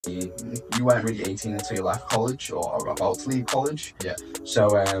you weren't really 18 until you left college or about to leave college. Yeah.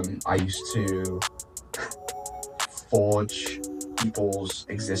 So I used to forge people's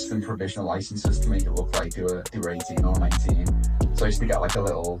existing provisional licenses to make it look like they were 18 or 19. So I used to get like a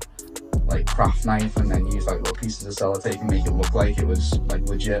little like craft knife and then use like little pieces of sellotape and make it look like it was like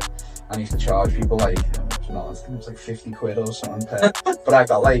legit. And I used to charge people like, I think it was like 50 quid or something per. But I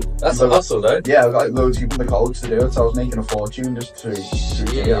got like That's a hustle, though. yeah, I got like loads of people in the college to do it, so I was making a fortune just through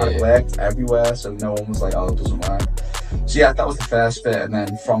it. It worked everywhere, so no one was like, oh, it doesn't work. So yeah, that was the first bit, and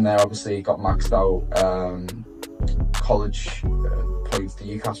then from there obviously got maxed out college points, the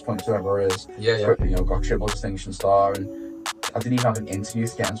UCAS points, whatever it is. Yeah. You know, got triple distinction star, and I didn't even have an interview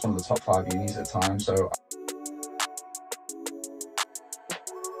to get into one of the top 5 unis at the time, so